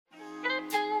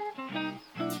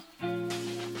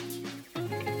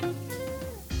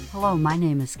Hello, my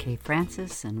name is Kay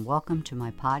Francis, and welcome to my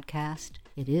podcast,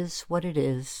 It Is What It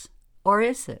Is, or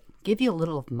Is It? Give you a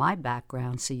little of my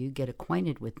background so you get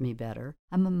acquainted with me better.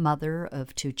 I'm a mother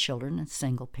of 2 children, a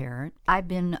single parent. I've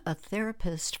been a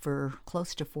therapist for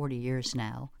close to 40 years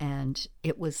now, and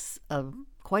it was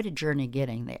quite a journey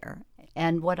getting there.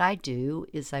 And what I do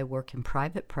is I work in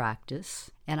private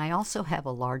practice, and I also have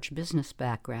a large business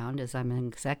background as I'm an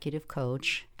executive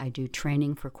coach. I do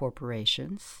training for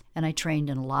corporations, and I trained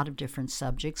in a lot of different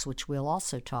subjects, which we'll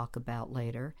also talk about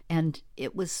later. And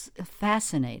it was a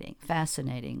fascinating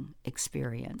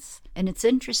experience. And it's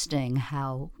interesting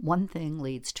how one thing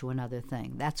leads to another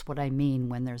thing. That's what I mean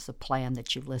when there's a plan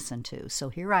that you listen to. So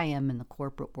here I am in the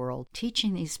corporate world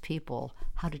teaching these people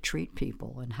how to treat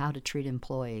people and how to treat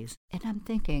employees. And I'm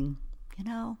thinking,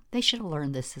 they should have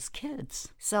learned this as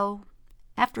kids. So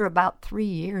after about 3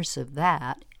 years of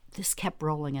that, this kept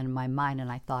rolling in my mind,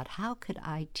 and I thought, how could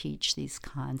I teach these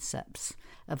concepts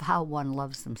of how one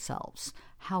loves themselves,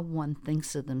 how one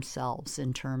thinks of themselves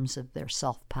in terms of their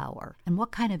self-power, and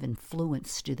what kind of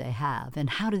influence do they have, and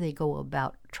how do they go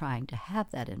about trying to have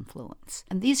that influence?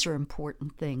 And these are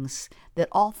important things that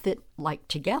all fit like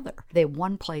together. They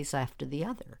one plays after the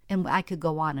other. And I could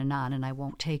go on, and I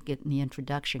won't take it in the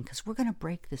introduction because we're going to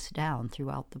break this down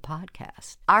throughout the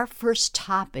podcast. Our first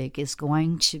topic is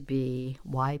going to be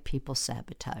why people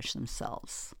sabotage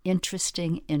themselves.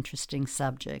 Interesting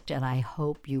subject, and I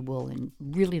hope you will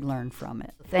really learn from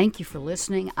it. Thank you for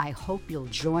listening. I hope you'll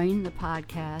join the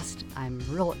podcast. I'm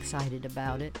real excited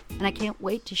about it, and I can't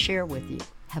wait to share with you.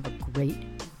 Have a great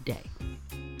day.